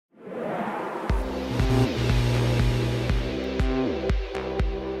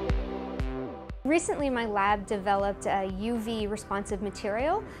Recently, my lab developed a UV responsive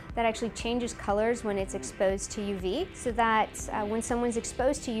material that actually changes colors when it's exposed to UV, so that when someone's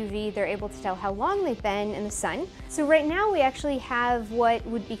exposed to UV, they're able to tell how long they've been in the sun. So right now we actually have what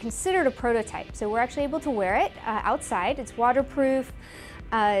would be considered a prototype. So we're actually able to wear it outside. It's waterproof,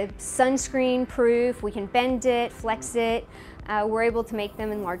 sunscreen proof. We can bend it, flex it. We're able to make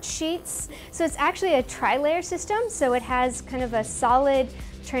them in large sheets. So it's actually a tri-layer system. So it has kind of a solid,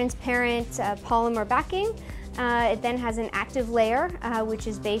 transparent polymer backing. It then has an active layer, which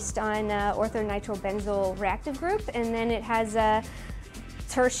is based on orthonitrobenzyl reactive group. And then it has a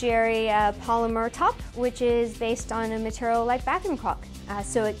tertiary polymer top, which is based on a material like bathroom caulk.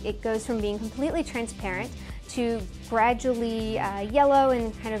 So it goes from being completely transparent to gradually yellow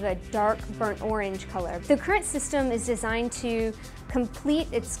and kind of a dark burnt orange color. The current system is designed to complete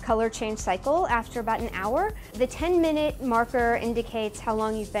its color change cycle after about an hour. The 10-minute marker indicates how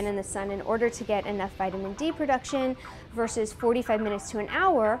long you've been in the sun in order to get enough vitamin D production, versus 45 minutes to an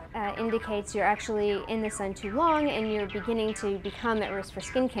hour indicates you're actually in the sun too long and you're beginning to become at risk for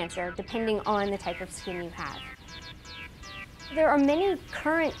skin cancer, depending on the type of skin you have. There are many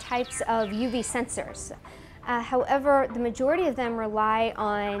current types of UV sensors. However, the majority of them rely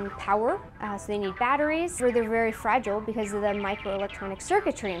on power, so they need batteries, or they're very fragile because of the microelectronic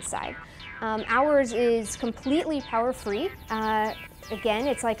circuitry inside. Ours is completely power-free. Again,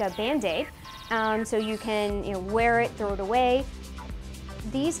 it's like a Band-Aid, so you can wear it, throw it away.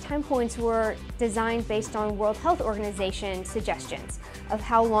 These time points were designed based on World Health Organization suggestions of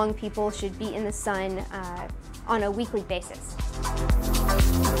how long people should be in the sun on a weekly basis.